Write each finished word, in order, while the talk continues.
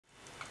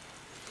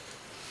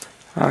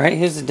Alright,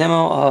 here's the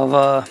demo of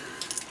a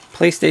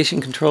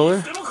PlayStation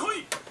controller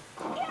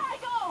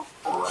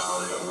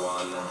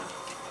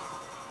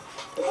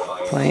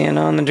playing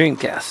on the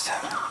Dreamcast.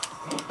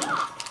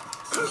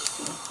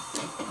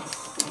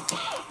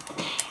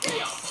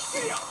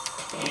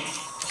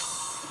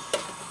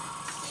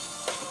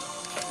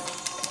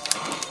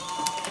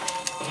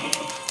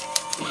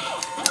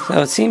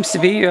 So it seems to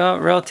be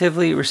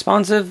relatively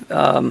responsive,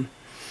 and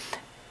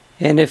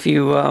if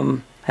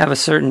you have a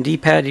certain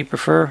D-pad you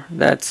prefer,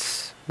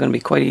 that's going to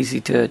be quite easy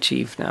to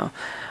achieve now.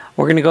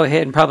 We're going to go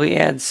ahead and probably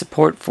add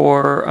support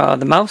for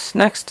the mouse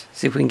next,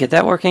 see if we can get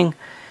that working,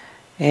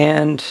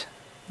 and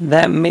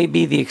that may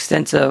be the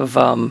extent of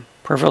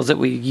peripherals that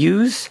we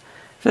use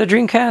for the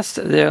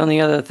Dreamcast. The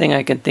only other thing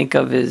I can think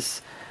of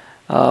is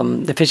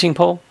the fishing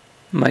pole.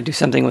 Might do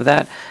something with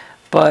that.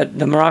 But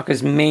the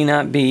maracas may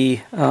not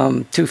be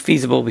too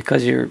feasible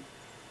because you're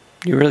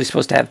really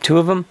supposed to have two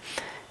of them,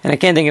 and I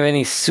can't think of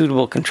any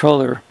suitable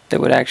controller that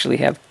would actually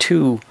have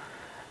two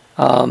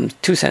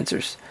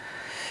sensors.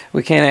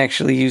 We can't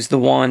actually use the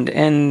wand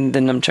and the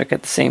nunchuck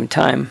at the same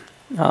time.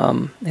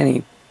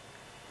 Any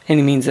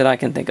means that I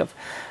can think of.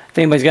 If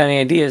anybody's got any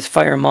ideas,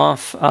 fire them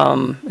off.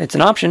 It's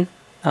an option.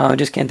 I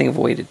just can't think of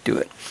a way to do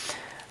it.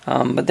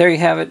 But there you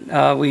have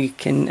it. We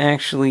can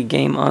actually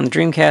game on the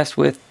Dreamcast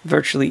with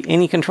virtually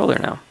any controller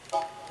now.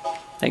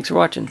 Thanks for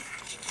watching.